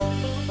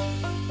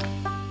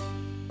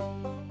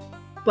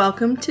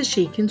Welcome to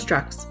She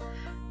Constructs,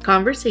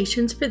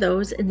 conversations for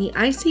those in the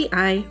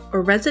ICI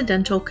or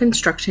residential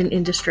construction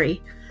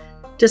industry,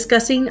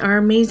 discussing our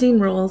amazing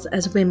roles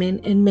as women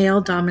in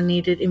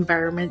male-dominated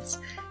environments,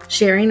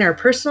 sharing our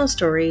personal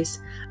stories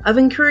of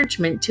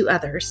encouragement to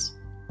others.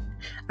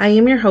 I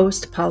am your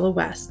host, Paula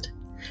West.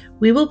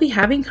 We will be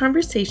having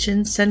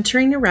conversations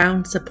centering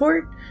around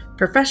support,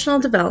 professional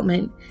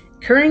development,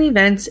 current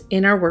events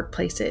in our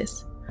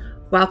workplaces.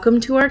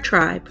 Welcome to our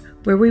tribe,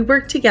 where we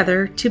work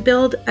together to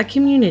build a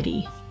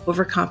community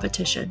over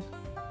competition.